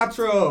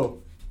Quattro.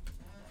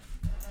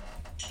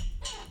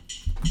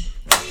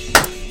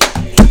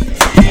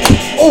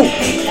 Oh!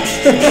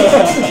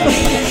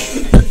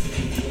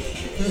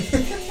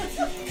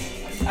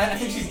 I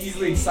think she's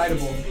easily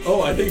excitable.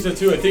 Oh, I think so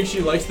too. I think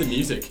she likes the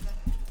music.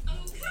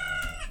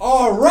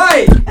 All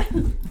right.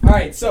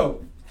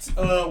 So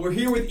we're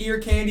here with Ear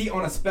Candy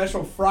on a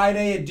special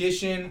Friday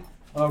edition.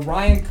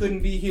 Ryan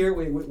couldn't be here.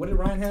 Wait, what did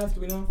Ryan have?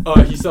 Do we know?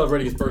 He's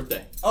celebrating his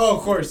birthday. Oh,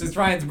 of course. It's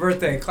Ryan's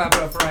birthday. Clap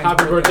it up for Ryan.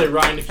 Happy birthday,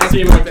 Ryan. If you Happy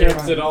see him on birthday,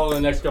 campus Ryan. at all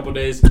in the next couple of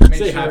days, Make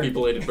say sure- happy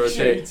belated Sure,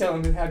 birthday. you tell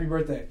him happy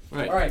birthday.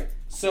 Right. All right.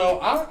 So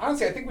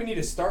honestly, I think we need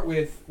to start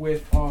with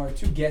our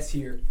two guests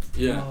here.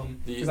 Yeah.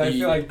 Because The I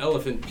feel like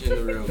elephant in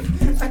the room.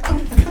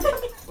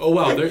 Oh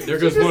wow, there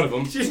goes one of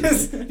them. She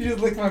just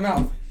licked my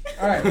mouth.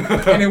 All right,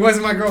 and it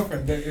wasn't my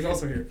girlfriend that is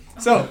also here.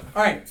 So,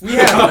 all right, we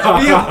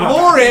have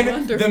Lauren,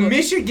 Wonderful. the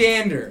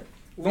Michigander.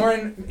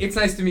 Lauren, it's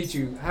nice to meet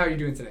you. How are you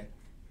doing today?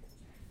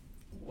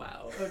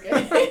 Wow.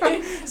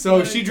 Okay.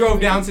 So she drove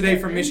down today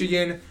from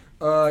Michigan.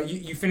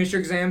 You finished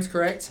your exams,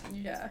 correct?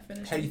 Yeah, I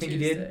finished. How do you on think you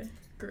did? Tuesday.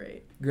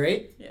 Great.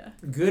 Great. Yeah,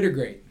 Good or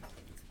great?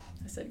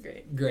 I said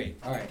great. Great.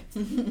 All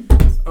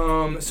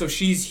right. So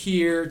she's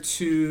here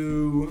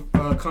to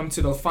come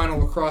to the final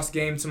lacrosse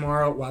game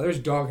tomorrow. Wow, there's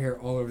dog hair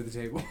all over the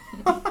table.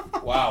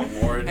 Wow,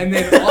 Warren. And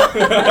then,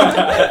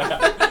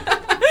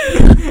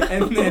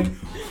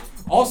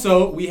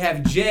 also we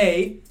have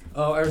Jay,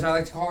 or as I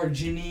like to call her,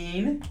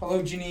 Janine.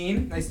 Hello,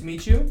 Janine. Nice to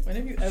meet you. When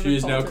have you ever? She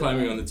is called now her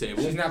climbing that? on the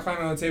table. She's now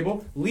climbing on the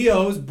table.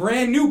 Leo's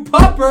brand new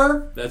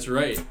pupper. That's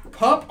right.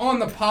 Pup on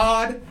the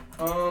pod.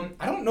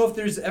 I don't know if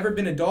there's ever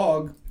been a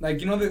dog like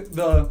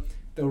the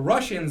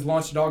Russians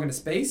launched a dog into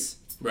space.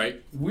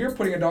 Right. We're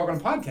putting a dog on a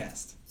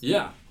podcast,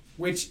 Yeah.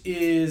 which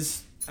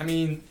is, I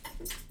mean,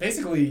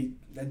 basically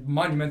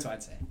monumental,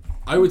 I'd say.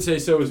 I would say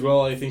so as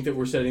well. I think that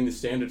we're setting the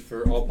standard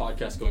for all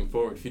podcasts going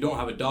forward. If you don't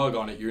have a dog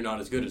on it, you're not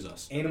as good as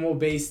us.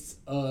 Animal-based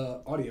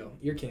audio,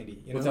 Ear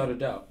Candy. You know? Without a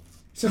doubt.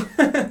 So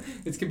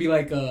it's gonna be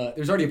like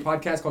there's already a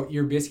podcast called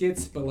Ear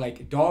Biscuits, but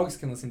like dogs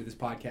can listen to this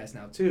podcast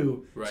now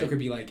too. Right. So it could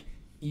be like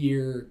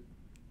Ear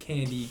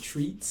Candy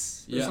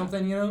treats or Yeah.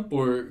 something, you know?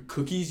 Or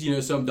cookies. You know,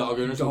 some dog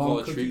owners will Dog call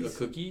a treat a cookies.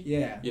 cookie.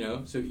 Yeah, You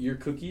know, so ear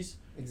cookies.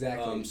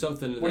 exactly.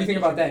 Something. What do you think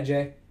about that,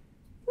 Jay?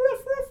 Ruff,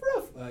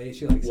 ruff, ruff. Yeah,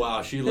 she likes it.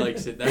 Wow, she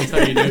likes it. That's how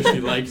you know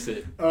she likes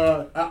it.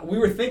 We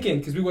were thinking,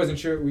 because we weren't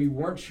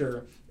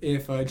sure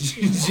if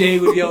Jay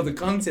would be able to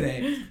come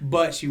today,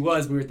 but she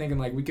was. We were thinking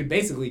like we could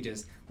basically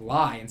just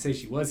lie and say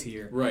she was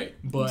here, Right.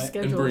 but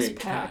Schedule bring is a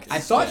cat. packed. I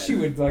thought she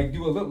would like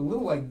do a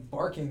little like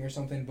barking or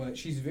something, but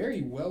she's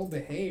very well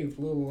behaved.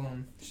 Little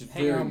She's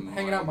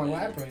hanging out my mild,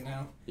 lap maybe. right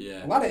now.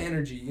 Yeah. A lot of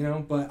energy, you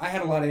know. But I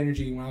had a lot of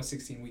energy when I was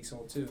 16 weeks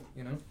old too,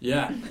 you know.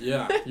 Yeah.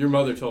 Your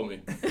mother told me.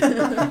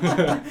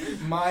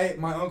 my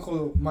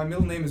uncle, my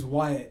middle name is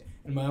Wyatt,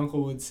 and my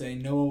uncle would say,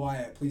 "Noah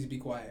Wyatt, please be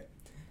quiet,"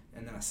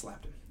 and then I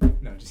slapped him.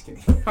 No, just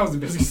kidding. I was a I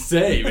bit. was gonna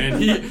say, man,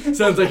 he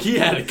sounds like he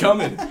had it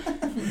coming.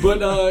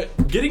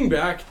 But getting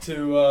back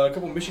to a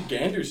couple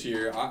Michiganders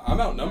here, I'm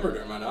outnumbered,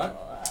 am I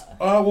not?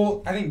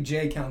 Well, I think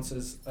Jay counts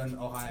as an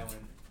Ohioan.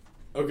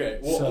 Okay,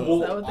 well, So-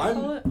 Is that what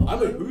they call it?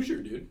 I'm a Hoosier,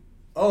 dude.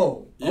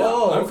 Oh, Yeah,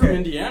 oh, I'm okay. from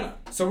Indiana.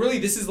 So really,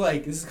 this is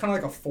kind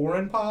of like a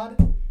foreign pod.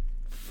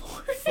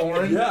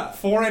 Foreign, Yeah.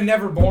 Foreign,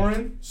 never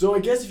born. So I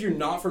guess if you're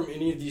not from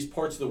any of these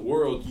parts of the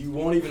world, you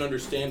won't even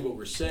understand what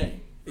we're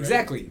saying. Right?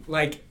 Exactly.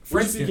 Like, for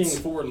We're instance, speaking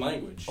a foreign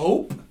language.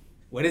 ope.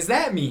 What does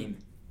that mean?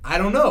 I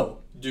don't know.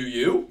 Do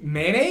you?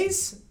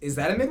 Mayonnaise? Is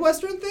that a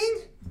Midwestern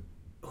thing?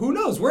 Who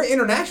knows? We're an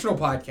international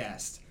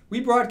podcast. We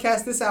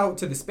broadcast this out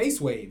to the space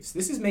waves.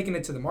 This is making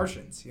it to the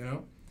Martians, you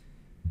know?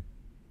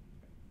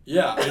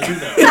 Yeah, I do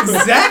know.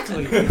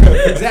 Exactly.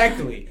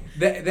 Exactly.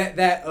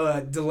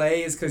 That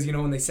delay is because, you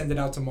know, when they send it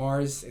out to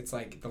Mars, it's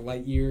like the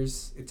light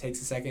years. It takes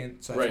a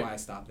second, so that's Right. why I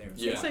stopped there.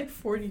 Yeah. It's like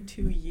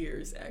 42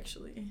 years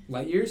actually.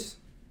 Light years?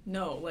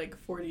 No, like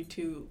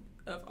 42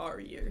 of our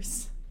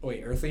years. Oh,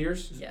 wait, Earth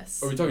years?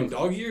 Yes. Are we talking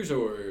dog years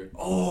or?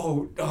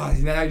 Oh,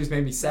 now you just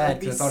made me sad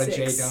because I thought of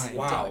Jay That'd be dying. 6.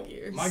 Wow, Dog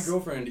years. my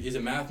girlfriend is a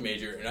math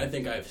major, and I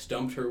think I've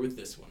stumped her with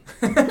this one.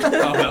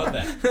 How about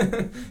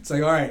that? It's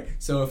like, all right,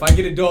 so if I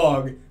get a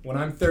dog when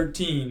I'm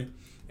 13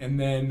 and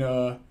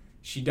then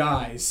she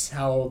dies,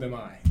 how old am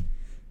I?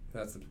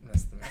 That's the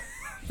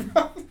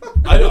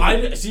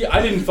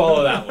I didn't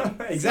follow that one.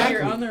 So Exactly.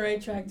 you're on the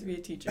right track to be a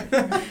teacher.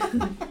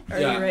 Are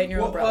Yeah. you writing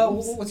your own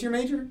problems? What's your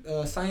major?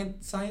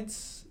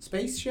 Science,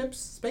 spaceships,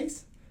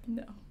 space?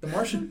 No. The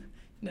Martian?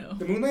 No.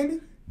 The moon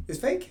landing is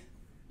fake?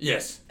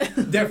 Yes.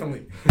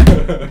 Definitely.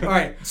 All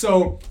right,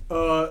 so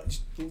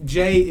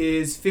Jay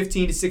is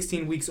 15 to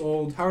 16 weeks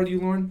old. How old are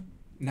you, Lauren?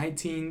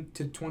 19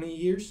 to 20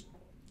 years?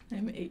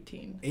 I'm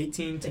 18.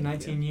 18 to Thank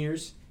 19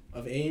 years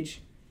of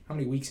age. How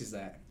many weeks is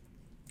that?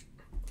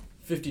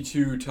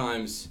 52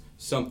 times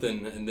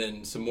something, and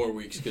then some more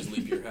weeks because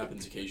leap year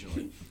happens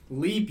occasionally.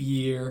 Leap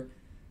year.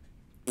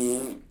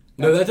 No,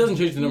 that doesn't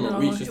change the number of No,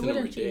 weeks, just it the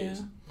number of wouldn't,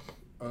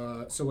 yeah.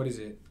 days. So what is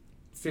it?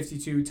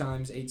 52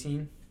 times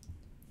 18?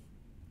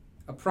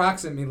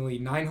 approximately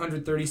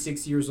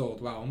 936 years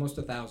old. Wow, almost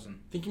 1,000. I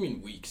think you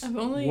mean weeks. I've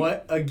only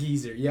What a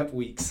geezer. Yep,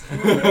 weeks.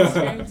 I've only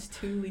experienced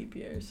 2 leap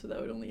years, so that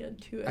would only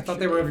add 2 extra I thought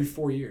they were every days.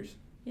 4 years.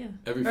 Yeah.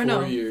 Every Or 4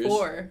 no, years.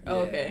 4. Oh,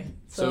 Yeah. okay.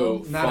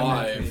 So Not a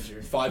math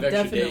major. 5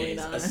 extra Definitely days.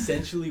 not.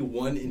 Essentially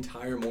 1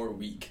 entire more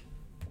week.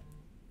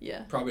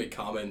 Yeah. Probably a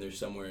comma in there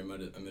somewhere. I might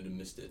have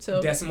missed it.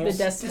 So Decimals?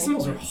 the decimal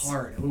Decimals are points.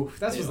 hard. Oof,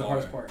 that's They what's the are.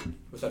 hardest part.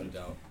 Without a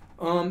doubt.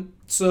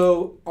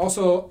 So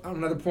also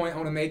another point I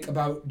want to make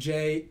about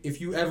Jay,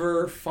 if you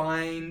ever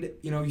find,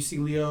 you see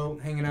Leo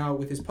hanging out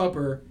with his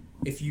pupper,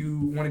 if you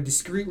want to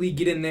discreetly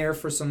get in there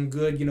for some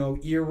good,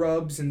 ear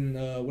rubs and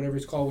whatever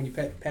it's called when you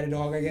pet a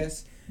dog, I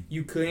guess,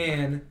 you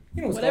can,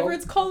 Whatever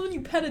it's called when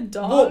you pet a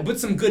dog. Well, but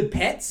some good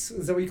pets,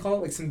 is that what you call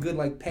it? Like some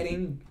good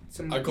petting,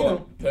 some. I call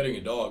it petting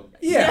a dog.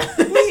 Yeah,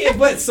 yeah,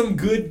 but some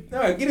good. All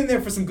right, get in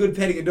there for some good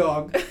petting a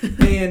dog,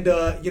 and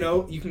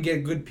you can get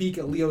a good peek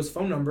at Leo's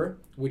phone number,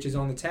 which is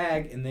on the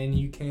tag, and then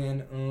you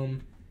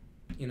can,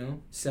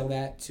 sell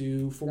that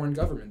to foreign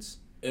governments.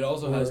 It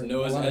also Or has a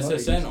Noah's lot of other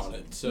SSN uses. on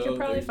it. So You could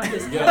probably there find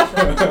his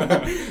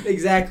you go.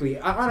 Exactly.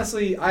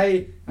 Honestly,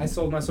 I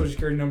sold my social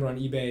security number on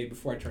eBay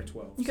before I turned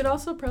 12. You could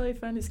also probably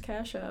find his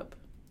Cash App.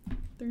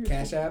 Through your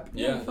Cash App.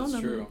 Yeah, phone that's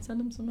number. true. Send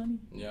him some money.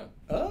 Yeah.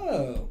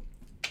 Oh.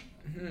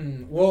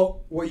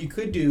 Well, what you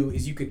could do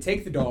is you could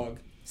take the dog,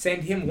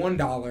 send him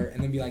 $1,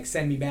 and then be like,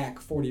 send me back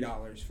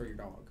 $40 for your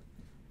dog.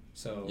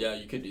 So Yeah,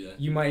 you could do that.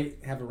 you might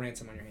have a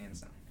ransom on your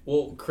hands now.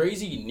 Well,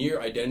 crazy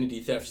near identity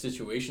theft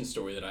situation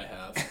story that I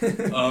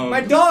have.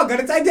 My dog got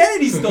its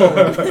identity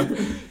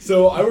stolen.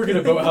 So I work in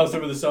a boathouse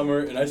over the summer,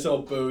 and I sell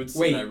boats,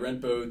 Wait, and I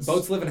rent boats.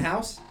 Boats live in a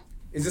house?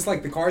 Is this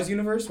like the Cars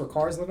universe where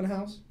cars live in a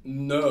house?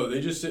 No, they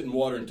just sit in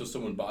water until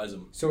someone buys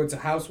them. So it's a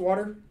house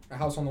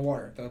on the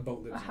water that a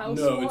boat lives A in. house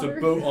No, water? it's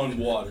a boat on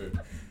water.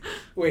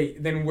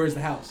 Wait, then where's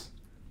the house?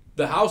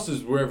 The house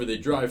is wherever they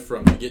drive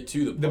from to get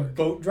to the The park.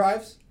 boat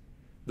drives?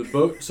 The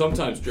boat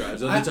sometimes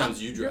drives, other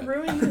times you You're drive.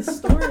 ruining the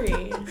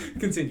story.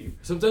 Continue.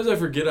 Sometimes I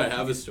forget I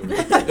have a story,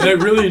 and I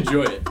really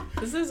enjoy it.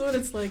 This is what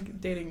it's like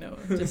dating Noah,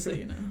 just so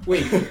you know.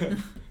 Wait,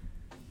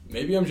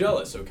 Maybe I'm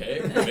jealous,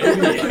 okay?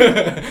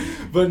 Maybe.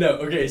 But no,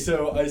 okay,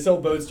 so I sell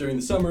boats during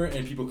the summer,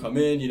 and people come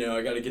in,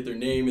 I got to get their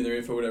name and their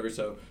info, whatever.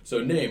 So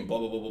name, blah,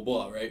 blah, blah, blah,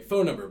 blah, right?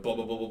 Phone number, blah,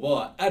 blah, blah, blah,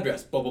 blah.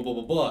 Address, blah, blah, blah,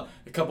 blah, blah.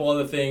 A couple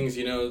other things,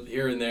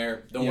 here and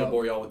there. Don't want Yep. to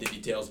bore y'all with the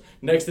details.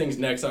 Next thing's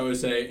next, I always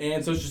say,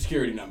 and social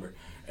security number.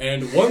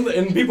 And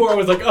people are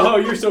always like, oh,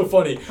 you're so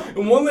funny.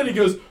 And one lady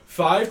goes,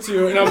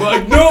 5'2", and I'm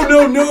like, no,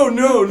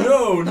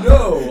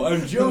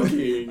 I'm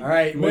joking. all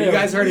right, well, you Ma'am,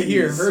 guys heard it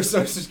here. please. Her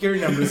social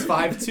security number is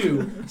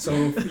 5'2", so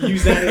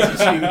use that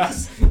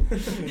as you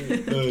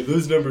choose.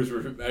 Those numbers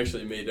were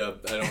actually made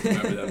up. I don't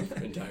remember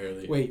them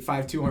entirely. Wait,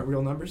 5'2" aren't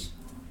real numbers?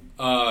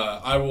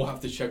 I will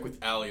have to check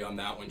with Allie on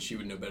that one. She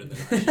would know better than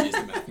I. She is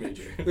the math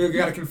major. We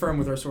got to confirm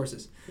with our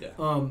sources. Yeah.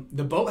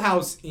 The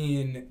boathouse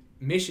in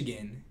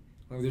Michigan,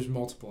 well, there's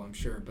multiple, I'm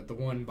sure, but the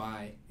one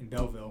in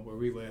Belleville, where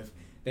we live,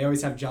 they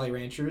always have Jolly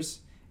Ranchers,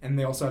 and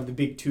they also have the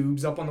big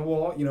tubes up on the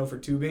wall, for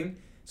tubing.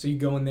 So you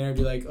go in there and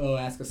be like, oh,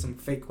 ask us some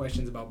fake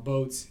questions about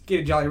boats, get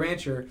a Jolly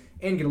Rancher,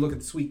 and get a look at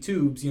the sweet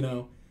tubes,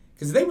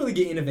 because they really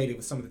get innovative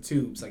with some of the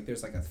tubes. Like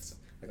there's like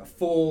a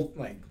full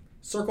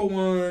circle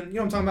one, you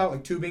know what I'm talking about,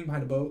 like tubing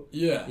behind a boat.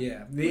 Yeah.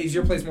 Yeah, is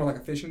your place more like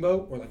a fishing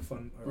boat or like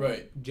fun or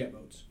Right. jet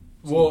boats?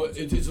 Well,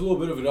 it's a little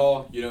bit of it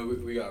all.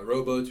 We got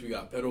rowboats, we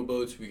got pedal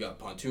boats, we got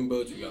pontoon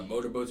boats, we got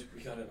motorboats.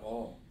 We got it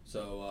all.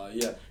 So,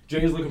 yeah.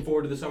 Jay's looking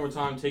forward to the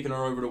summertime, taking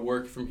her over to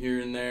work from here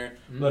and there,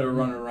 let her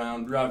run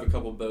around, drive a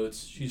couple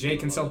boats. Jay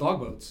can sell dog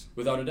boats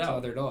Without a to doubt.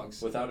 other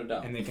dogs. Without a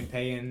doubt. And they can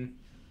pay in,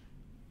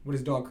 what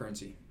is dog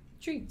currency?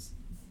 Treats.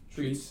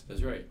 Treats.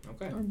 That's right.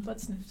 Okay. Or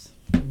butt sniffs.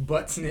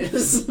 Butt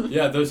sniffs.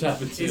 Yeah, those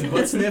happen too. Is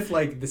butt sniff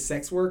like the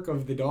sex work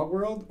of the dog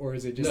world, or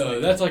is it just No,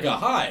 that's like a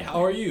hi,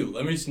 how are you?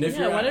 Let me sniff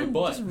Yeah, your why did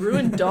butt. just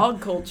ruin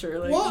dog culture?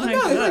 Like, well, oh my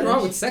no, there's nothing gosh.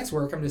 wrong with sex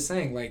work. I'm just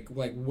saying, like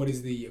what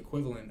is the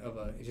equivalent of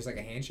it's just like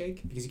a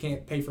handshake? Because you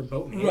can't pay for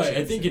boat and handshakes. Right,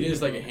 I think it is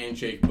like a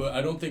handshake, but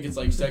I don't think it's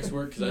like sex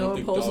work because I No don't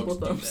think dogs opposable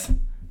do thumbs. that.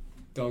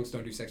 Dogs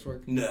don't do sex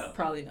work. No.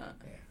 Probably not.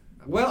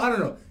 Well, I don't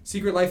know.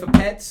 Secret Life of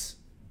Pets,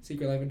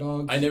 Secret Life of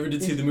Dogs. I never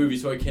did see the movie,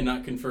 so I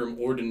cannot confirm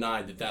or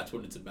deny that that's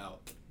what it's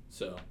about.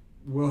 So,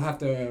 We'll have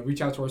to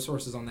reach out to our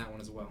sources on that one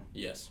as well.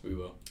 yes, we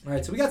will. All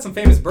right, so we got some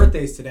famous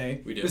birthdays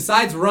today. We do.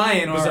 Besides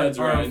Ryan, Besides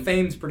our Ryan.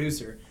 famed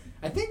producer.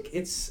 I think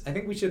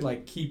we should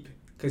keep,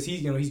 because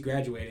he's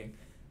graduating.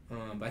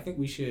 But I think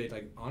we should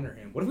honor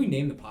him. What if we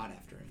name the pod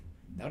after him?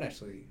 That would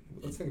actually,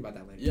 let's think about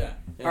that later. Yeah,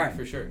 All right.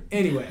 for sure.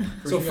 Anyway,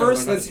 so we gotta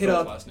first learn how let's to hit spell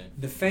up his last name.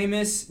 the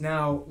famous,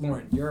 now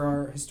Lauren, you're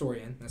our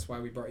historian. That's why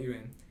we brought you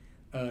in.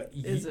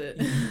 Is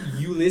it?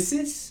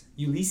 Ulysses?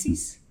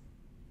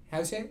 How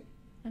do you say it?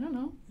 I don't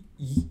know.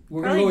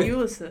 We're gonna Probably go with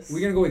Ulysses.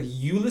 We're gonna go with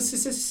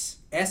Ulysses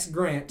S.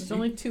 Grant. There's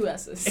only 2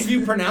 S's. If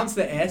you pronounce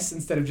the S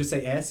instead of just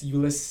say S,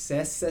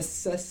 Ulysses,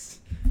 because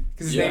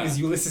his name is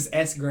Ulysses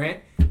S. Grant,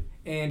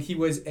 and he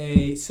was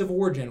a Civil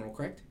War general,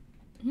 correct?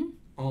 Mhm.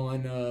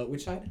 On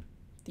which side?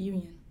 The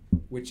Union.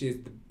 Which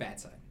is the bad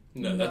side.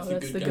 No, No, that's the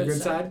that's good the guy. The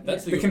good side?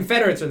 That's The the good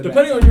Confederates are the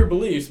Depending bad on your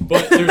beliefs,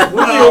 but there's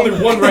really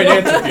only one right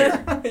answer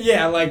here. side.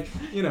 Yeah, like,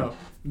 you know,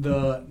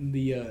 the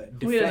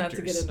defectors. We don't have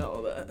to get into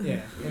all that.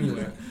 Yeah,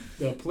 anyway.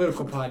 The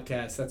political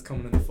podcast, that's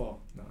coming in the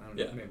fall. No, I don't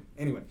know. Yeah. Maybe.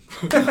 Anyway.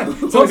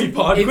 Fuzzy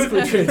Pod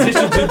quickly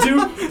transitions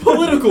into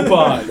political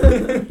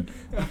pod.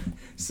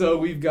 So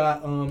we've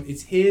got,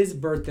 it's his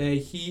birthday.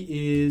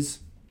 He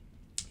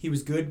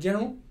was good,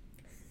 General?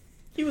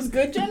 He was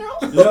good, General?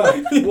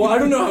 Yeah. Well, I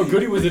don't know how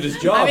good he was at his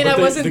job. I mean, but I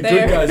the, wasn't the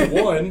there. good guys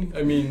won.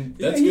 I mean,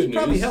 that's yeah, good he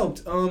probably news.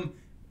 helped.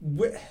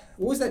 What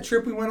was that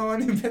trip we went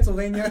on in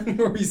Pennsylvania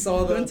where we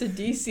saw We went the... to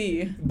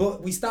D.C.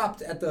 But we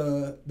stopped at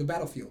the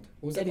battlefield.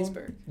 What was that called?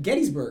 Gettysburg,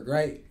 Gettysburg,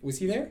 right? Was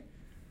he there?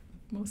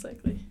 most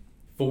likely.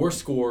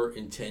 4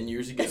 in 10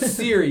 years ago.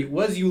 Siri,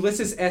 was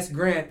Ulysses S.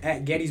 Grant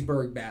at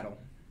Gettysburg battle?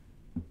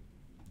 I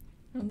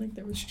don't think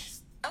there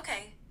was.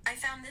 Okay, I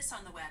found this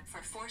on the web for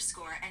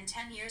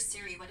 10 years.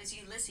 Siri, what is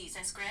Ulysses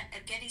S. Grant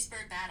at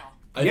Gettysburg battle?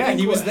 I Yeah, think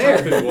he was what there.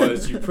 happened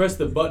was you pressed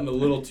the button a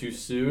little too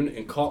soon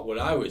and caught what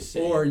I was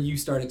saying. Or you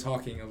started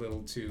talking a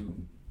little too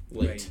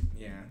late.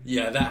 Yeah.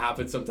 Yeah, that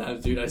happens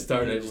sometimes, dude. I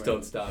started, I just Anyway.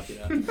 don't stop, you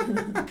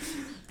know?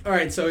 All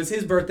right, so it's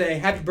his birthday.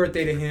 Happy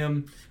birthday to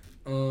him.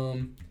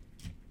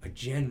 A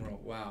general.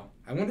 Wow.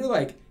 I wonder,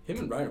 like, Him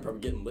and Ryan are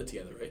probably getting lit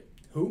together, right?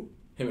 who?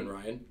 Him and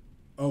Ryan.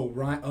 Oh,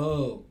 Ryan.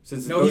 Oh.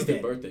 Since No, it's he's both their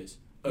dead. birthdays.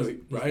 Oh, He's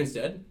Ryan's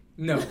dead?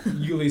 No,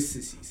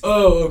 Ulysses.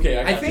 Oh, okay.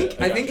 I gotcha, think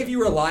gotcha. if you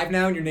were alive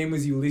now and your name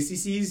was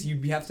Ulysses,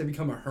 you'd have to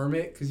become a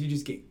hermit because you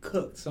just get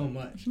cooked so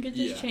much. You could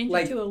Yeah. just change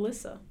Like- it to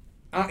Alyssa.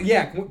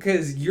 Yeah,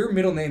 because your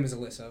middle name is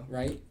Alyssa,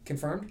 right?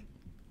 Confirmed?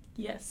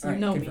 Yes, All you right,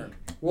 know confirmed.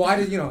 Well, I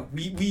did. You know,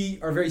 we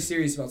are very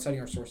serious about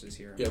citing our sources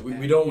here. Yeah, we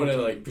at don't want to,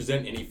 YouTube. like,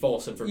 present any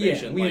false Yeah,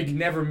 information. we like,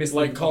 never miss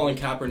like Colin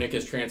Kaepernick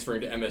is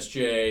transferring to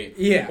MSJ.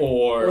 Yeah.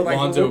 Or, Or like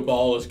Lonzo we're-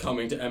 Ball is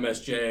coming to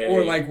MSJ.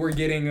 Or like we're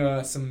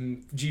getting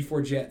some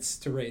G4 jets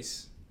to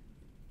race.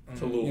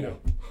 To Louisville. You know,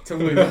 to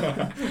Louisville.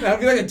 That'd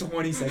be like a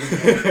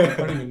 20-second. I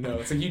don't even know.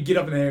 It's like you'd get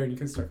up in the air and you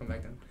could start coming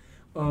back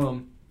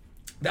down.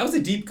 That was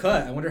a deep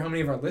cut. I wonder how many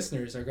of our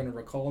listeners are going to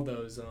recall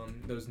those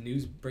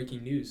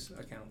breaking news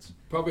accounts.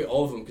 Probably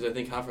all of them, because I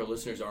think half our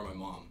listeners are my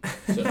mom.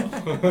 So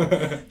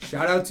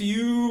Shout out to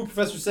you,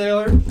 Professor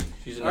Saylor.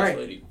 she's a All nice right.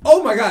 lady.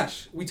 Oh my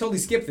gosh, we totally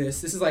skipped this.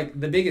 This is like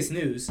the biggest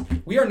news.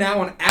 We are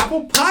now on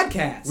Apple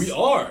Podcasts. We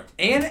are.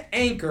 And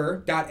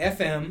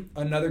Anchor.fm,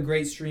 another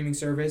great streaming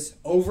service.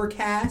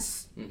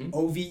 Overcast, Mhm.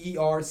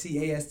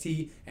 Overcast,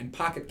 and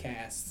Pocket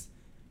Casts,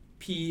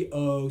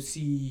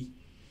 Pocketcast.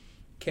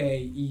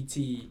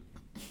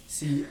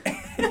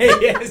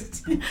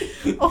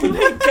 Oh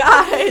my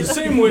god! The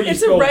same way you It's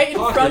spell right in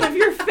pocket front of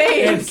your and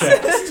face.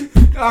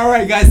 cast. All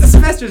right, guys, the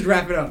semester's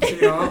wrapping up. So,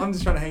 you know, I'm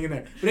just trying to hang in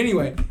there. But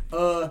anyway,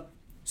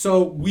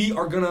 so we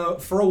are gonna,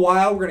 for a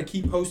while, we're gonna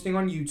keep posting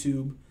on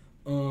YouTube,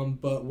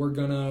 but we're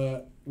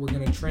gonna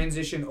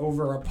transition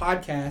over our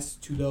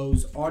podcast to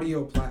those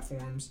audio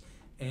platforms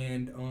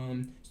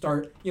and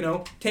start, you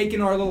know,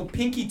 taking our little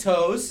pinky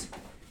toes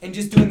and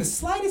just doing the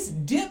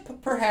slightest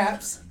dip,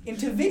 perhaps,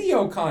 into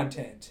video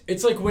content.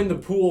 It's like when the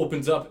pool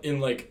opens up in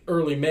like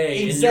early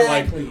May Exactly.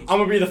 and you're like, I'm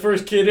gonna be the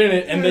first kid in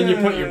it, and then you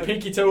put your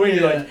pinky toe in,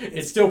 you're Yeah, like,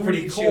 it's still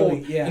pretty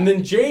cold. chilly, yeah. And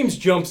then James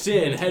jumps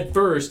in head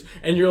first,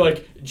 and you're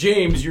like,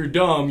 James, you're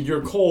dumb,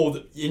 you're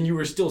cold, and you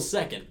were still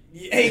second.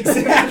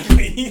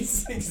 Exactly.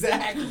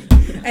 Exactly.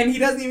 And he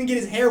doesn't even get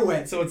his hair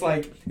wet, so it's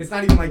like it's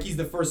not even like he's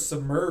the first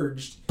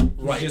submerged.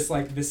 Right. He's just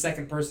like the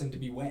second person to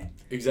be wet,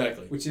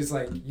 Exactly. which is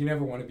like you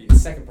never want to be the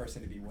second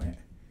person to be wet.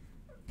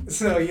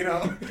 So, you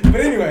know. But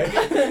anyway,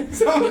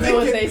 so I'm You know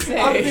what they thinking,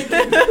 I'm say.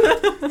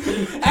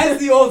 thinking, as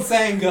the old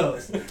saying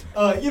goes,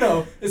 you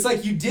know, it's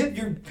like you dip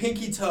your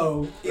pinky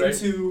toe Right.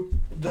 into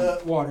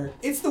the water.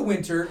 It's the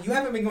winter. You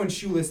haven't been going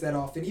shoeless that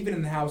often. Even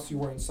in the house, you're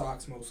wearing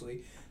socks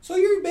mostly. So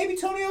your baby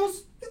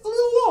toenail's a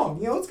little long.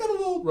 You know, it's got a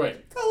little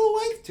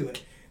length to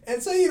it.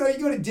 And so, you know, you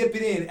go to dip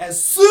it in.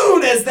 As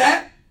soon as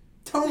that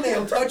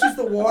toenail touches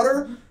the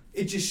water,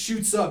 it just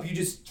shoots up. You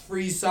just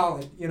freeze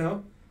solid, you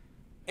know?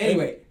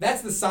 Anyway,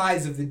 that's the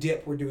size of the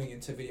dip we're doing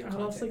into video I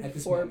content lost like at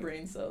this 4 moment.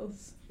 brain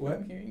cells. What?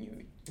 I'm hearing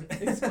you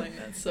explain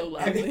that so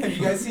Have loudly.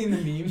 you guys seen the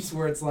memes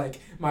where it's like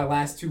my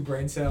last 2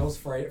 brain cells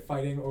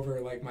fighting over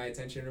like my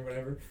attention or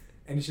whatever?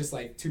 And it's just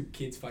like 2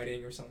 kids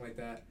fighting or something like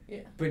that. Yeah.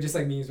 But just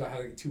like memes about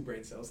having 2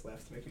 brain cells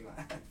left to make me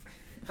laugh.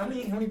 How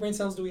many brain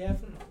cells do we have?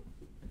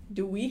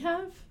 Do we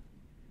have?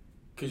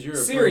 Because you're a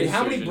Siri, brain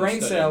how many surgeon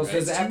brain studying, cells right?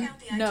 does it have? Check out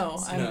the No,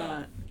 iTunes. I'm No.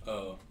 not.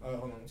 Oh. Oh,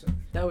 hold on one second.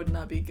 That would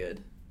not be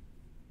good.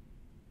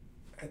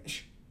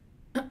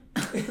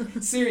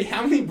 Siri,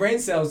 how many brain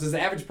cells does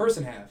the average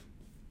person have?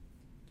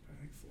 I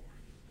think 4.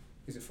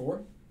 Is it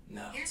 4?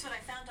 No. Here's what I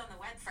found on the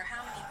web for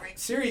how many break.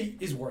 Siri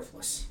is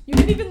worthless. You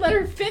didn't even let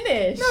her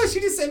finish. No, she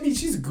just sent me.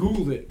 She's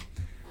Googled it.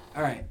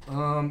 All right.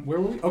 Where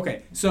were we?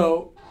 Okay.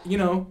 So you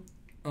know,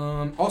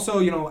 also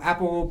you know,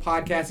 Apple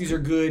Podcasts. These are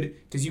good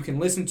because you can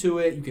listen to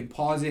it. You can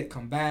pause it,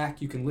 come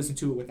back. You can listen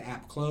to it with the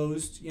app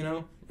closed. You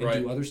know, and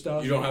Right. do other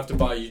stuff. You don't have to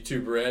buy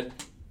YouTube Red.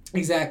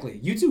 Exactly.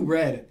 YouTube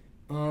Red.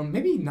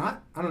 Maybe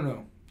not. I don't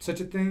know. Such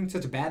a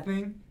bad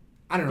thing.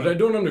 I don't know. But I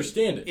don't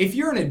understand it. If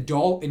you're an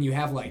adult and you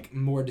have like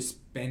more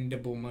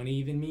dispendable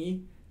money than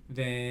me,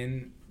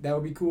 then that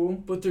would be cool.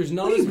 But there's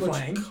not What are as you much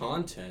playing?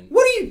 content.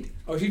 What are you?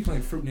 Oh, she's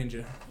playing Fruit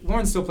Ninja.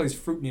 Lauren still plays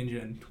Fruit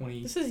Ninja in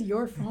 20. This is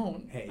your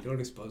phone. Hey, don't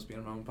expose me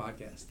on my own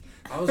podcast.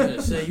 I was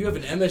gonna say you have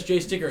an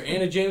MSJ sticker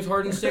and a James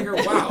Harden sticker.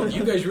 Wow,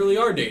 you guys really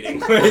are dating.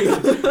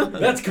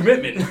 That's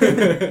commitment.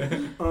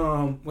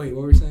 Wait,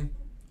 what were we saying?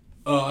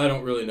 I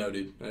don't really know,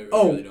 dude. I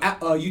Oh, really don't.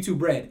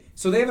 YouTube Red.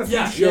 So they have a few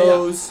Yeah, yeah,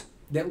 shows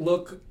that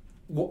look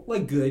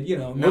like good, you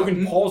know.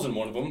 Logan Paul's in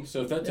one of them,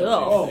 so if that tells you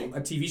Oh, anything,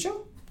 a TV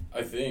show?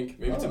 I think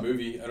maybe it's a Oh.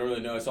 movie. I don't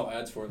really know. I saw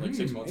ads for it like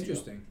 6 months ago.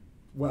 Interesting.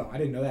 Well, I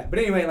didn't know that. But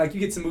anyway, like you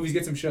get some movies,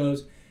 get some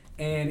shows,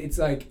 and it's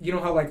like you know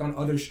how like on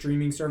other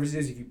streaming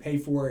services, if you pay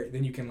for it,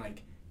 then you can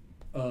like,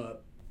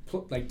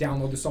 like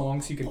download the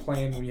songs you can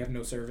play them when you have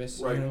no service.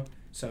 Right. You know.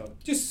 So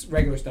just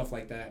regular stuff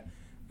like that,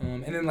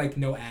 and then like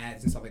no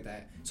ads and stuff like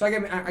that. So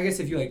I guess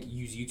if you like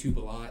use YouTube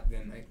a lot,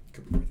 then it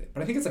could be worth it.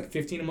 But I think it's like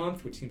 $15 a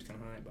month, which seems kind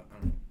of high. But I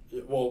don't know.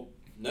 Yeah, well,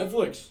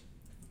 Netflix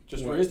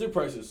just What? raised their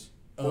prices.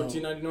 Oh.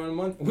 $14.99 a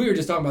month. We were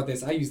just talking about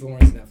this. I use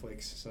Lauren's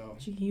Netflix, so.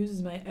 She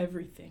uses my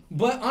everything.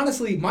 But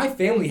honestly, my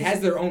family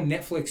has their own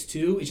Netflix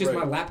too. It's just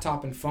Right. my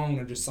laptop and phone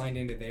are just signed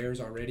into theirs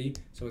already,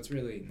 so it's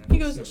really. He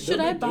goes, it's should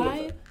no I big deal with buy?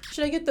 that.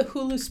 Should I get the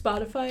Hulu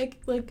Spotify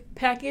like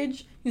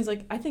package? He's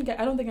like, I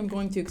don't think I'm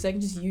going to because I can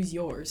just use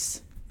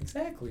yours.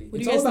 Exactly. What do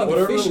It's you all guys about think? What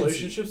are efficiency.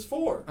 relationships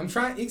for? I'm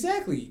trying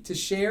exactly to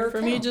share. For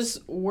me, accounts.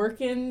 just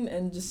working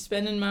and just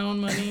spending my own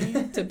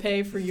money to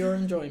pay for your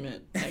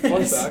enjoyment. I Fun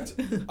guess. fact: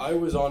 I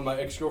was on my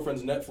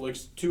ex-girlfriend's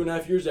Netflix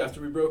 2.5 years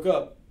after we broke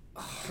up.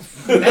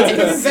 That's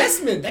an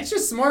investment. That's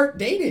just smart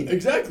dating.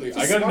 Exactly. It's a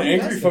I got an smart angry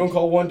investment. phone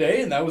call one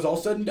day, and that was all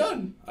said and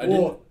done. I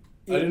Well,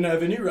 didn't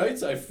have any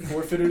rights. I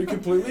forfeited it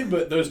completely,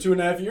 but those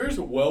 2.5 years,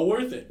 well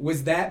worth it.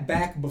 Was that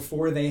back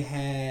before they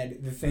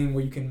had the thing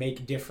where you can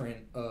make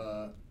different,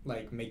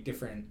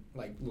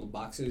 like little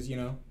boxes, you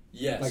know,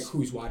 Yes. like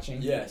who's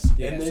watching? Yes.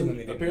 Yeah, And something then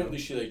they didn't apparently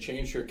know. she like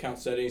changed her account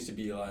settings to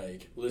be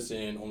like,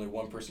 listen, only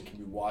one person can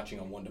be watching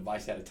on one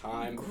device at a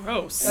time.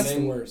 Gross. That's And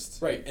then- the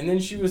worst. Right. And then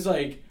she was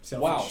like,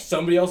 Selfish. wow,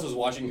 somebody else is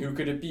watching. Who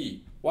could it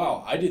be?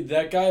 Wow, I did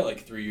that guy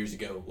like 3 years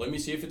ago. Let me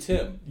see if it's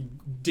him.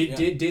 Did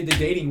the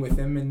dating with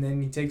him, and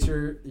then he takes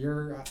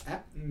your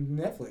app,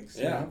 Netflix.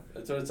 you Yeah. know?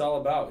 That's what it's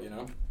all about, you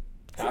know?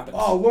 Happens.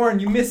 Oh, Lauren,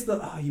 you missed the.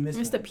 Oh, you missed.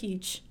 Missed a one.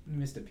 peach. You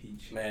missed a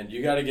peach. Man,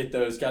 you got to get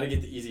those. Got to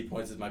get the easy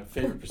points, as my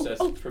favorite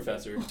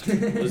professor,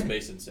 Liz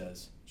Mason,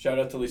 says. Shout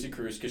out to Lisa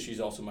Cruz, because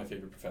she's also my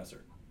favorite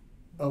professor.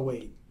 Oh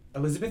wait,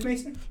 Elizabeth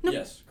Mason? No.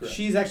 Yes, correct.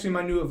 She's actually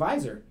my new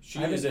advisor. She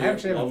I is haven't- a I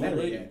actually haven't lovely met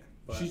her lady. yet.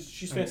 but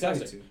She's I'm excited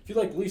fantastic. to. If you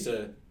like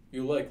Lisa,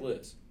 you like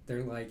Liz.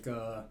 They're like,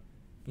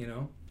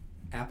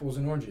 apples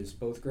and oranges,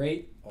 both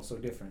great, also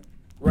different.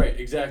 Right,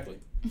 exactly.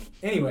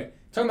 Anyway,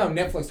 talking about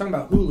Netflix, talking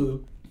about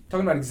Hulu,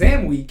 talking about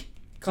exam week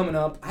coming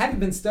up. I haven't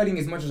been studying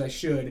as much as I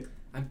should.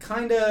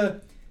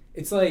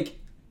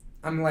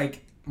 I'm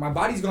like, my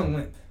body's gone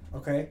limp,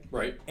 okay?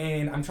 Right.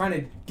 And I'm trying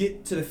to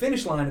get to the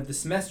finish line of the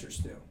semester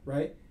still,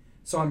 right?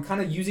 So I'm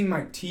kind of using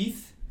my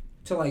teeth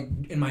to like,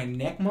 in my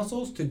neck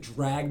muscles to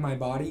drag my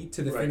body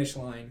to the Right. finish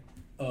line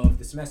of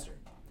the semester.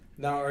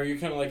 Now, are you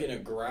kind of like in a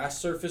grass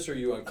surface, or are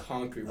you on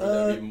concrete where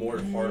that would be more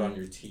hard on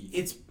your teeth?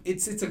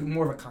 It's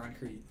more of a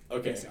concrete.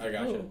 Okay, I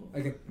gotcha.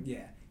 Oh.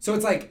 Yeah. So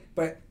it's like,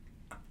 but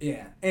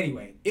yeah.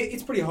 Anyway,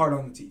 it's pretty hard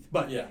on the teeth,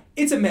 but Yeah.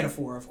 it's a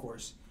metaphor, of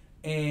course.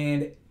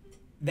 And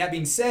that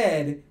being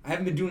said, I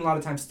haven't been doing a lot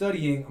of time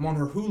studying. I'm on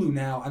her Hulu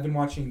now. I've been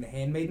watching The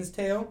Handmaid's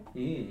Tale.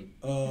 Mm.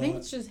 I think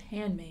it's just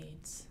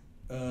handmaids.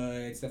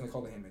 It's definitely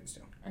called The Handmaid's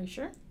Tale. Are you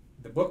sure?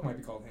 The book might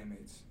be called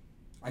Handmaids.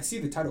 I see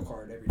the title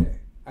card every day.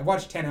 I've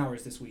watched 10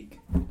 hours this week.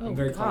 Oh I'm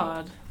very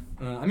caught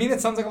God. I mean, that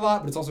sounds like a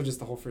lot, but it's also just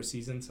the whole first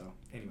season. So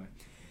anyway,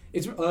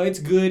 it's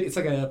good. It's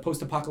like a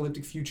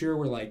post-apocalyptic future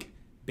where like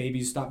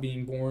babies stop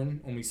being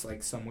born. Only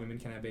like some women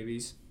can have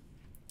babies,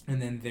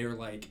 and then they're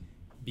like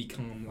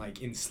become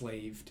like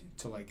enslaved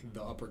to like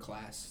the upper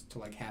class to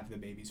like have the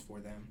babies for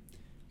them.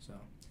 So,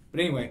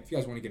 but anyway, if you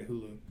guys want to get a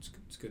Hulu, it's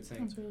a good thing.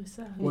 Sounds really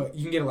sad. Well,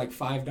 you can get it like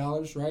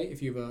 $5, right?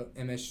 If you have a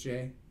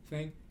MSJ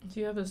thing. Do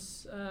you have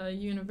a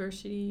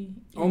university?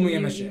 Only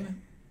EDU? MSJ.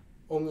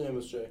 Only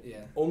MSJ. Yeah.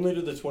 Only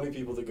to the 20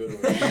 people that go to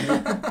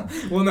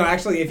it. Well, no,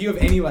 actually, if you have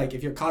any, like,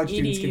 if your college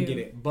students can EDU. get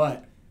it,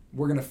 but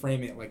we're going to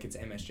frame it like it's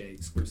MSJ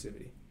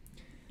exclusivity.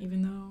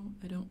 Even though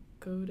I don't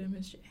go to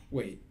MSJ.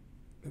 Wait.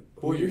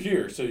 Well, you're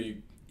here, so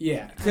you.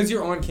 Yeah, because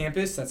you're on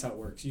campus, that's how it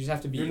works. You just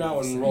have to be. You're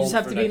not You enrolled just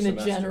have for to be in next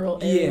the semester. general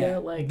area. Yeah,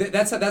 Like.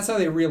 that's how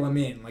they reel them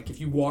in. Like, if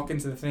you walk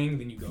into the thing,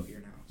 then you go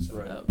here now. So.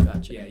 Right. Oh,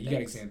 gotcha. Yeah, you got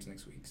Thanks. exams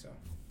next week, so.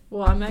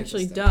 Well, I'm Get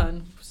actually this done.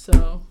 done,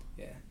 so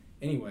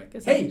Anyway.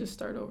 guess I Hey, can just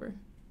start over.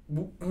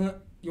 you want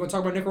to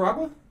talk about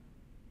Nicaragua?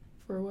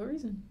 For what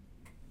reason?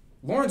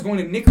 Lauren's going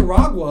to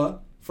Nicaragua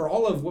for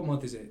all of, what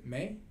month is it?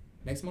 May?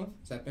 Next month?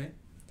 Is that May?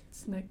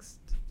 It's next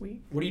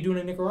week. What are you doing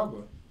in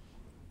Nicaragua?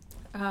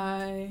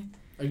 I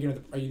Are you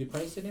the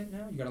president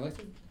now? You got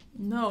elected?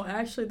 no,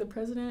 actually, the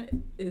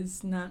president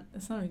is not.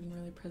 It's not even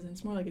really a president.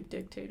 It's more like a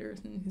dictator,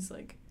 and he's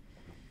like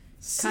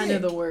kind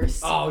of the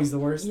worst. Oh, he's the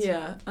worst?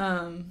 Yeah.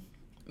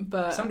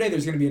 But Someday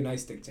there's gonna be a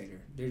nice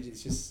dictator.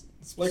 It's just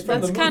Like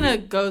from that's the kind movie.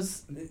 of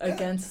goes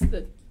against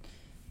the.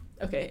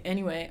 Okay.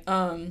 Anyway.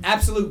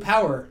 absolute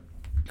power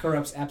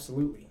corrupts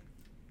absolutely.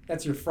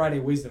 That's your Friday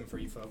wisdom for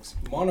you folks.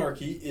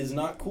 Monarchy is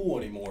not cool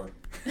anymore.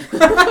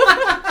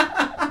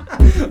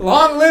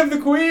 Long live the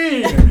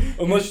queen!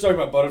 Unless you're talking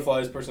about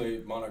butterflies.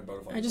 Personally, monarch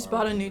butterflies. I just aren't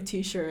bought a my new favorite.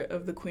 T-shirt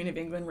of the Queen of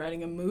England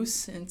riding a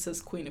moose, and it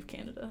says Queen of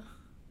Canada.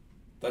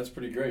 That's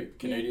pretty great.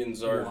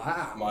 Canadians are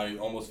Wow. my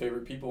almost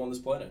favorite people on this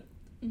planet.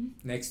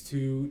 Next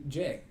to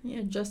Jay.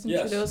 Yeah, Justin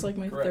Yes, Trudeau's like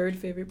my correct. third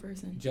favorite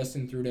person.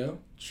 Justin Trudeau.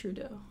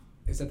 Trudeau.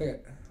 Is that the...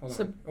 Hold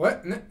So- on.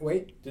 What? No,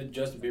 wait. Did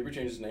Justin Bieber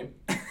change his name?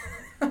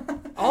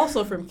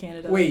 Also from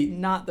Canada. Wait.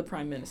 Not the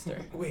Prime Minister.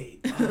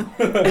 Wait.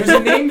 There's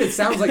a name that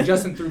sounds like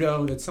Justin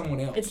Trudeau that's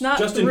someone else. It's not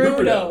Justin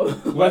Trudeau.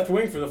 Huberdeau, left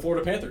wing for the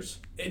Florida Panthers.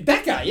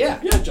 That guy,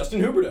 yeah. Yeah,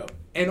 Justin Huberdeau.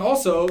 And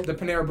also the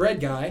Panera Bread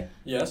guy.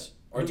 Yes.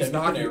 Who's Artemi the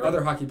Panera.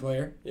 other hockey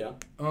player. Yeah.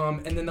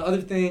 And then the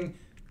other thing,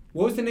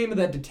 what was the name of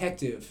that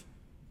detective?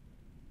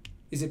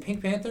 Is it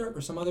Pink Panther or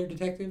some other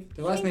detective?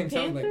 Their last Pink name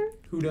sounded Panther?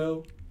 like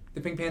Hudo.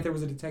 The Pink Panther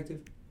was a detective.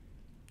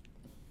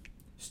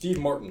 Steve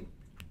Martin.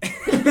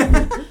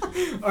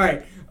 All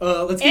right.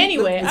 Let's get,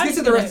 Anyway, let's I'm get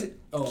to the gonna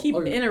rest. Keep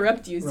okay.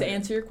 interrupt you Right. to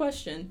answer your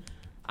question.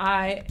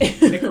 I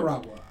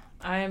Nicaragua.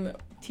 I'm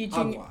teaching.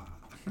 Agua.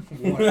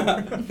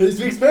 Water. They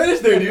speak Spanish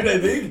there, dude, I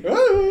think.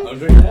 Woo. I'm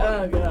drinking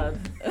Oh water. God.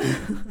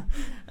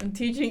 I'm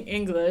teaching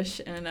English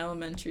in an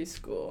elementary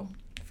school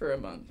for a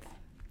month.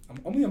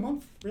 Only a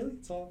month, really?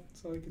 It's all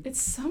I could.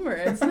 It's summer.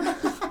 It's not,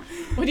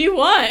 what do you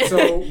want?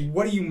 So,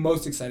 what are you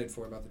most excited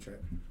for about the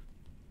trip?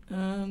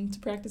 To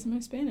practice my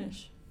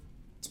Spanish.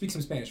 Speak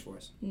some Spanish for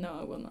us. No,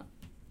 I will not.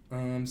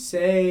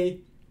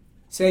 Say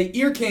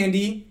Ear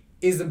Candy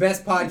is the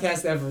best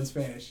podcast ever in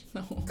Spanish.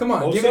 No. Come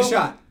on, give it a Oso?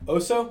 shot.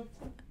 Oso?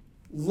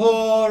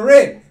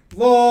 Lauren.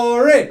 All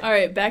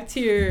right, back to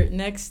your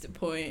next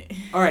point.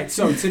 All right,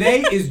 so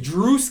today is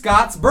Drew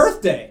Scott's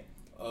birthday.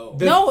 Oh.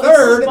 The no,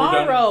 third- it's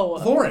tomorrow.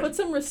 Lauren. Put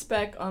some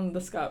respect on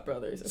the Scott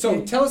brothers. So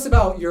okay? tell us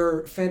about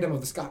your fandom of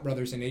the Scott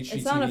brothers and HGTV.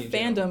 It's not a in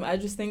general. fandom. I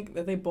just think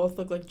that they both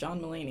look like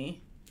John Mulaney.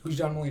 Who's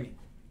John Mulaney?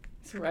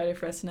 He's a writer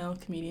for SNL,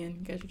 comedian.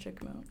 You guys should check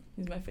him out.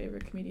 He's my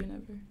favorite comedian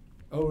ever.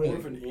 Oh, More really?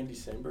 of an Andy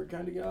Samberg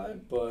kind of guy,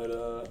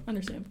 but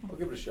Understandable. I'll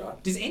give it a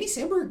shot. Does Andy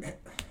Samberg?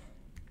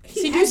 Does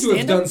He he do has to have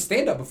stand-up? done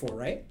stand-up before,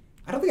 right?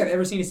 I don't think I've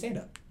ever seen a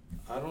stand-up.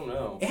 I don't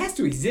know. It has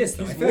to exist,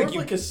 though. He's I feel more like of you.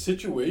 like a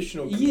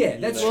situational Yeah,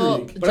 comedian, that's I true. Well,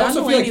 think. But I John also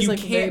feel like Mulaney's you like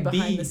very can't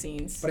behind be- the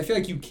scenes. But I feel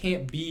like you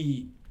can't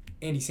be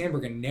Andy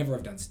Samberg and never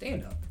have done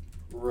stand-up.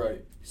 Right. I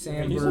mean,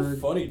 Sandberg. he's a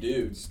funny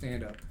dude.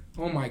 Stand-up.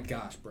 Oh my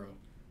gosh, bro.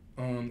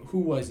 Who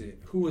was it?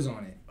 Who was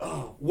on it?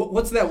 Oh,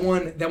 what's that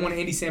one? That one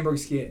Andy Samberg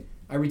skit?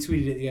 I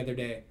retweeted it the other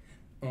day.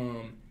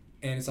 And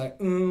it's like,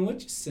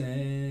 what you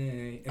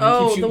say? And they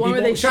Oh, keep the shooting one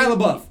where they people. Shia shoot-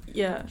 LaBeouf.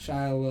 Yeah.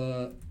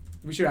 Shia.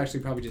 We should actually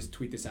probably just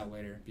tweet this out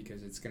later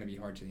because it's gonna be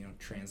hard to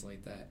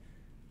translate that.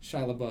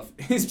 Shia LaBeouf.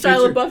 His Shia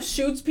picture LaBeouf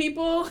shoots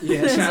people. Yeah,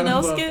 in Shia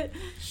SNL LaBeouf. skit.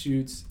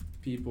 shoots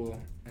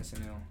people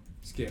SNL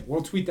skit.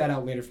 We'll tweet that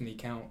out later from the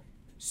account.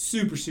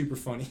 Super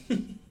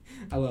funny.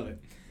 I love it.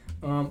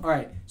 All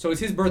right, so it's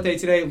his birthday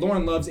today.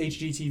 Lauren loves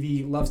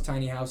HGTV, loves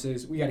tiny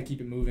houses. We got to keep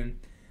it moving.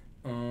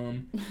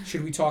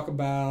 Should we talk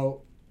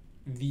about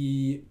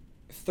the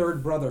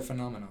third brother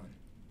phenomenon?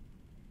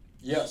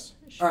 Yes.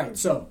 All right,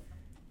 so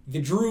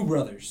the Drew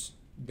brothers,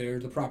 they're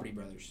the Property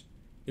brothers.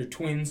 They're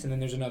twins, and then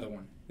there's another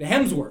one. The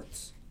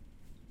Hemsworths,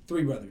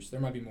 3 brothers. There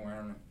might be more. I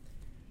don't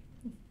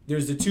know.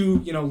 There's the 2,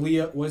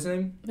 Leah. What's his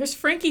name? There's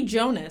Frankie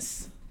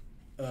Jonas.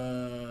 Who's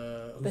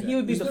That he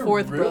would be Is the there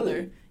 4th really?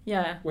 brother.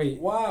 Yeah. Wait.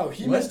 Wow,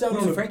 he What? missed out No,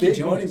 on a Frankie big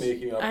Jonas.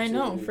 money-making I opportunity.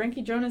 know.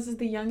 Frankie Jonas is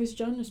the youngest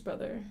Jonas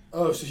brother.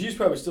 Oh, so he's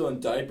probably still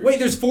in diapers. Wait,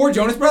 there's 4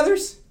 Jonas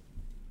brothers?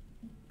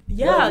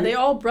 Yeah, we- they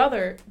all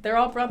brother. They're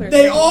all brothers.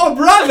 They all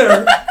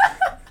brother.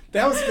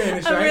 That was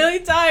Spanish, I'm right? really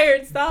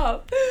tired.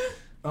 Stop.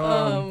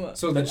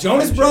 So the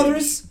Jonas Time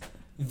brothers,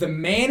 the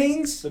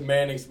Mannings, the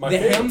Mannings. My the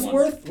favorite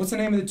Hemsworth. one. What's the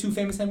name of the 2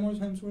 famous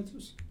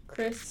Hemsworths?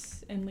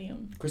 Chris and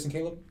Liam. Chris and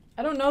Caleb.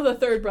 I don't know the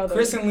third brother.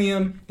 Chris and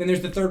Liam. Then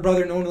there's the third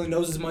brother. No one really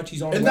knows as much.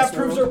 He's on. And that Westworld.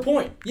 proves our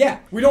point. Yeah.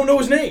 We don't know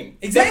his name.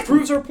 Exactly. That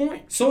proves our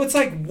point. So it's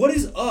like, what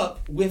is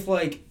up with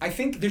I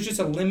think there's just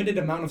a limited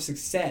amount of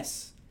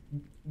success.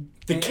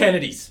 The And-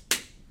 Kennedys.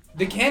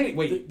 The Kennedy.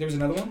 Wait, there was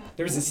another one.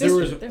 There was a There sister.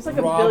 was There's like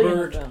a billion of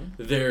Robert. them.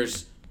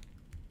 There's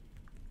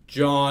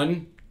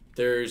John.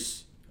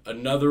 There's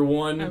another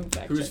one I'm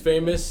fact who's checking.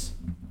 famous,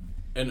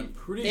 and I'm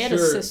pretty They had sure.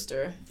 a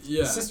sister.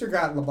 Yeah. The sister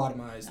got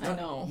lobotomized. I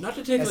know. Not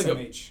to take like a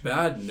SMH.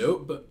 bad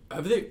note, but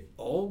have they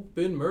all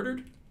been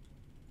murdered?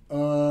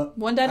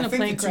 One died in I a think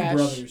plane the 2 crash.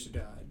 brothers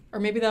died. Or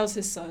maybe that was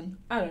his son.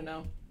 I don't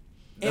know.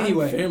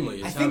 Anyway, that family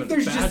is I think having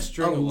there's a bad just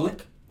string a of li-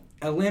 luck.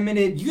 A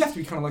limited. You have to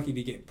be kind of lucky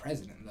to get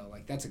president, though.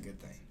 That's a good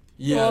thing.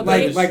 Yeah, Well, that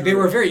Like, is they true.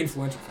 were a very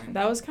influential family.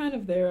 That was kind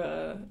of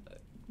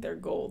their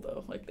goal,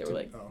 though. Like, they were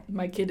like, Oh.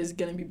 my kid is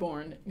going to be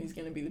born, and he's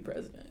going to be the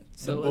president.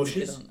 So The let's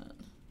Bushes? get on that.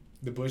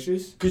 The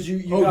Bushes. Because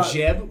you Oh, got,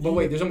 Jeb. But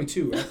wait, there's only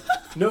 2, right?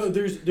 No,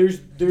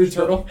 there's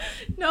Turtle.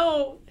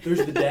 No.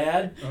 There's the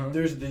dad, Uh-huh.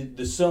 there's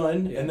the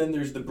son, Yeah. and then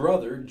there's the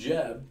brother,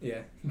 Jeb.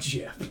 Yeah.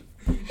 Jeb.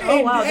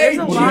 Oh, wow, Hey,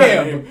 there's a Jim.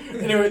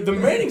 lot. Anyway, the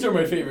Mannings are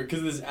my favorite because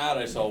of this ad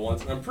I saw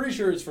once, and I'm pretty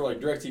sure it's for like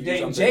DirecTV or Jay,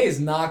 something. Jay is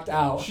knocked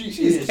out. She's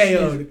She's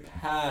KO'd.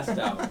 passed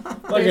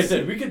out. Like I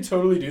said, we could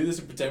totally do this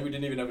and pretend we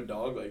didn't even have a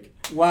dog. Like,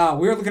 Wow,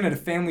 we're looking at a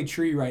family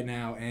tree right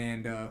now,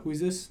 and who's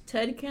this?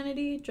 Ted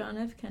Kennedy, John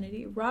F.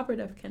 Kennedy, Robert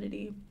F.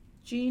 Kennedy,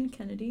 Jean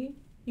Kennedy,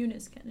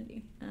 Eunice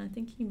Kennedy, and I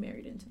think he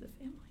married into the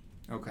family.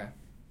 Okay,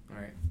 all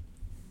right.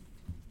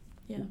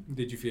 Yeah.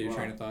 Did you feel your Wow.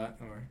 train of thought,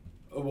 or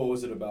what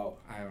was it about?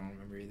 I don't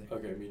remember either.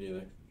 Okay, me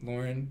neither.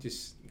 Lauren,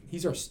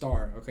 he's our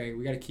star. Okay,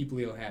 we got to keep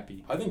Leo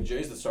happy. I think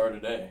Jay's the star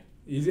today.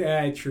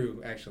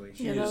 True, actually.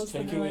 She Yeah, that is was the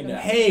taking me highlight of down.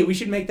 it. Hey, we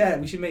should make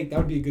that. That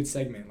would be a good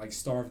segment, like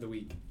star of the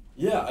week.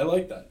 Yeah, I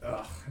like that.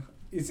 Ugh.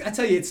 I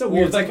tell you, it's so Well,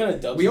 weird. is that kind of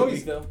dubs we of the always-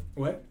 week, though?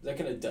 What? Is that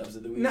kind of dubs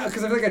of the week? No,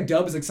 because I feel like a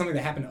dub is like something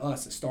that happened to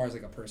us. A star is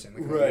like a person.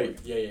 Like an Right. award.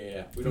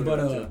 Yeah. We don't But,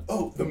 know.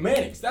 Oh, the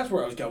Mannings. That's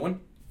where I was going.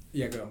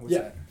 Yeah, go. What's Yeah.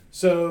 that?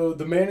 So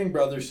the Manning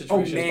brothers Oh,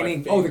 situation. is my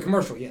Manning. favorite. Oh, the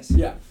commercial. Yes.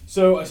 Yeah.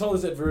 So I saw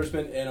this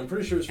advertisement, and I'm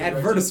pretty sure it's for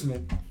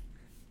Advertisement.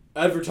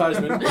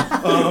 advertisement.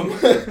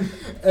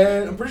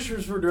 And I'm pretty sure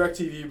it's for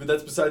DirecTV, but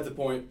that's besides the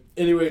point.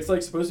 Anyway, it's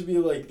like supposed to be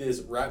like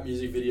this rap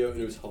music video, and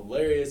it was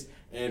hilarious.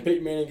 And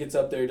Peyton Manning gets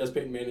up there, does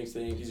Peyton Manning's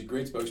thing. He's a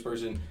great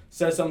spokesperson.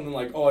 Says something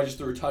like, "Oh, I just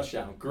threw a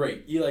touchdown.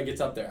 Great." Eli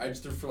gets up there. "I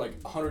just threw for like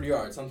 100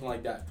 yards," something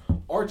like that.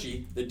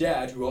 Archie, the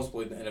dad, who also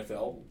played in the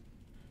NFL,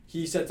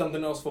 he said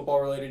something else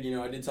football related.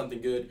 I did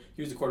something good.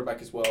 He was the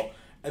quarterback as well.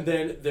 And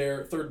then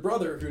their third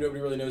brother, who nobody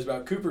really knows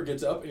about, Cooper,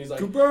 gets up and he's like,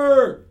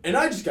 Cooper. "And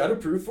I just got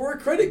approved for a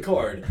credit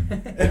card."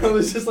 And I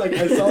was just like,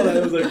 I saw that. I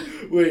was like,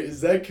 "Wait,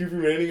 is that Cooper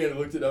Manning?" And I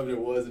looked it up and it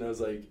was. And I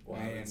was like, "Wow."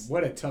 Man, that's-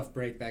 what a tough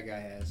break that guy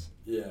has.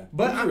 Yeah.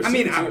 But He was I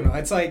mean, super I don't too. know.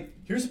 It's like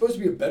He was supposed to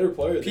be a better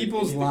player than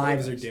people's any of the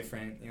lives are quarterbacks.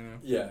 different.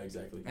 Yeah,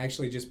 exactly. I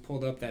actually just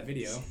pulled up that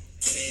video.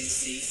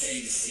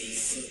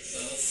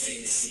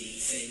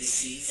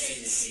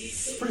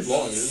 It's pretty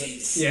long, isn't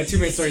it? Yeah, 2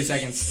 minutes 30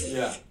 seconds.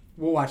 Yeah,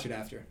 We'll watch it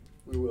after.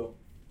 we will.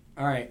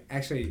 All right.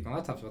 Actually, my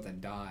laptop's about to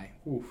die.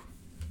 Oof.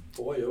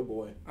 Boy, oh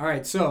boy. All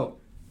right. So,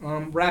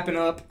 wrapping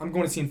up. I'm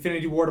going to see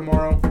Infinity War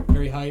tomorrow.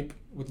 Very hype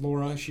with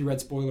Laura. She read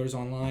spoilers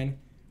online.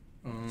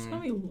 It's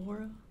gonna be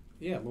Laura.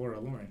 Yeah,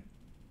 Lauren.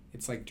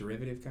 It's like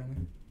derivative kind of.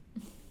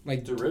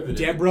 Like Derivative.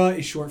 Deborah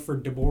is short for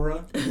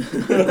Deborah.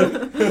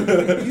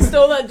 You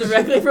stole that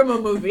directly from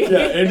a movie. Yeah,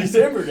 Andy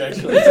Samberg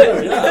actually.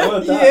 Too. Yeah, how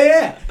about that?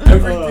 Yeah.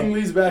 Everything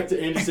leads back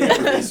to Andy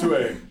Samberg, I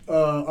swear.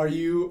 Are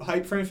you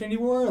hyped for Infinity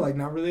War? Like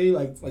not really.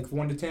 Like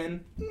 1 to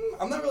 10.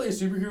 I'm not really a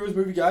superheroes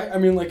movie guy. I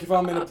mean, like if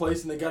I'm in a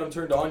place and they got them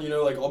turned on,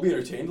 like I'll be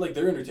entertained. Like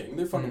they're entertaining.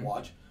 They're fun Mhm. to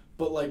watch.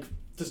 But like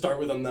to start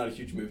with, I'm not a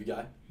huge movie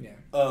guy. Yeah.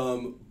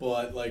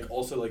 But like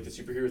also like the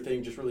superhero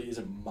thing just really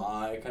isn't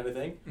my kind of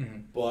thing. Mm-hmm.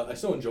 But I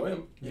still enjoy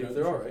them. Yeah,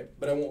 They're for all sure. right.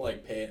 But I won't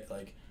like pay it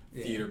like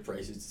Yeah. theater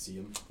prices to see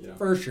them.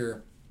 For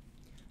sure.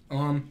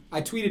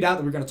 I tweeted out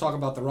that we're going to talk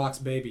about The Rock's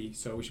baby,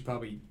 so we should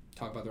probably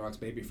talk about The Rock's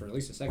baby for at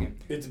least a second.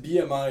 Its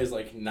BMI is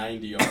like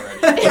 90 already.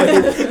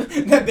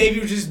 That baby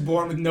was just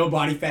born with no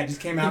body fat, just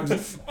came out and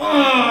just,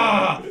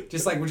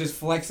 just like we're just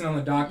flexing on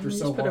the doctor You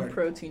so just put a hard.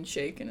 protein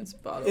shake in its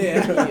bottle.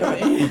 Yeah.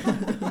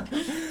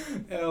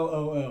 immediately.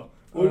 LOL.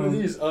 What are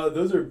these?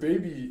 Those are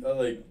baby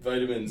like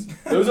vitamins.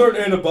 Those aren't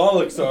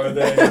anabolics, are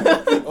they?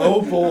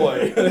 Oh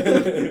boy.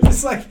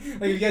 Just like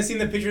you guys seen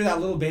the picture of that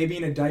little baby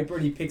in a diaper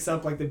and he picks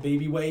up like the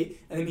baby weight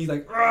and then he's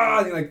like,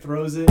 and he like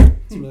throws it.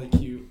 It's really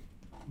cute.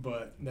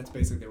 But that's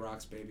basically The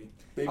Rock's baby.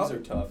 Babies are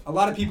tough. A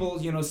lot of people,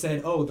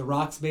 said, "Oh, The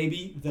Rock's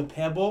baby, The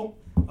Pebble."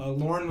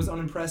 Lauren was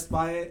unimpressed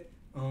by it.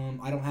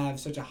 I don't have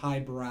such a high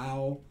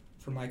brow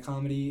for my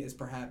comedy as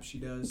perhaps she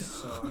does,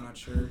 so I'm not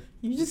sure.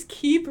 You just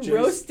keep Jay's-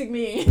 roasting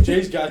me.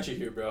 Jay's got you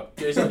here, bro.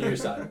 Jay's on your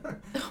side.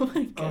 Oh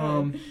my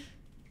god.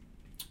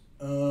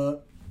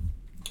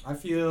 I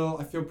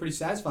feel pretty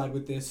satisfied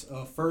with this.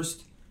 The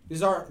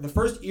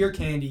first ear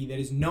candy that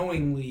is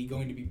knowingly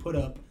going to be put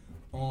up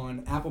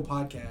on Apple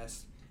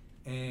Podcasts,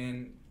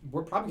 and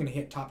we're probably going to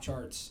hit top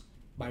charts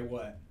by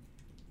what?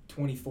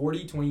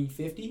 2040,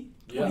 2050?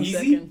 Yeah. 20 Easy?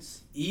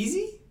 seconds.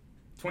 Easy?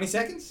 20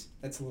 seconds?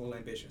 That's a little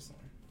ambitious.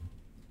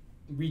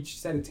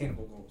 Set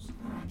attainable goals.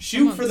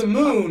 Shoot on, for the it's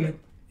moon,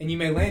 and you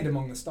may land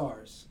among the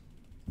stars.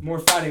 More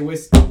Friday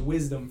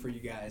wisdom for you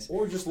guys.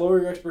 Or just lower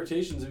your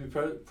expectations and be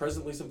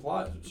presently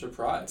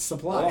surprised.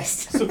 Supplies.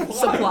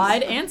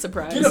 Supplied and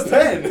surprised. Get a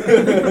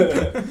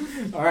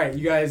pen. All right,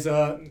 you guys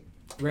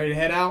ready to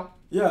head out?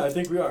 Yeah, I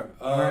think we are.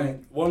 Alright.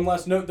 One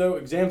last note, though.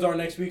 Exams are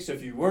next week, so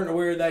if you weren't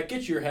aware of that,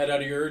 get your head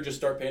out of your just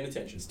start paying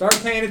attention. Start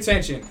paying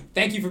attention.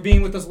 Thank you for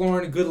being with us,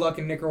 Lauren. Good luck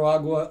in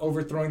Nicaragua,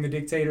 overthrowing the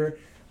dictator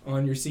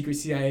on your secret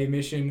CIA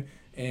mission.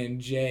 And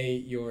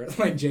Jay,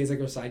 Jay's like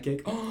her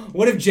sidekick.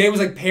 What if Jay was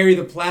like Perry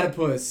the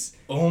Platypus?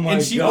 Oh my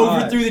And she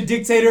overthrew the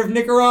dictator of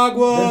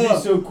Nicaragua. That'd be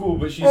so cool,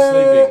 but she's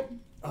sleeping.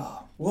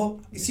 Oh, well,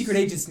 secret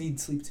agents need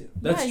sleep too.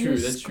 That's Yeah, true,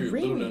 you're that's true.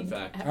 Little known screaming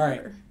fact. at All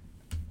right. her.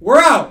 We're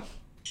out.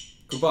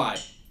 Goodbye.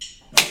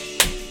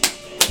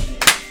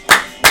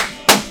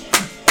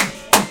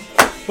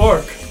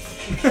 Bark.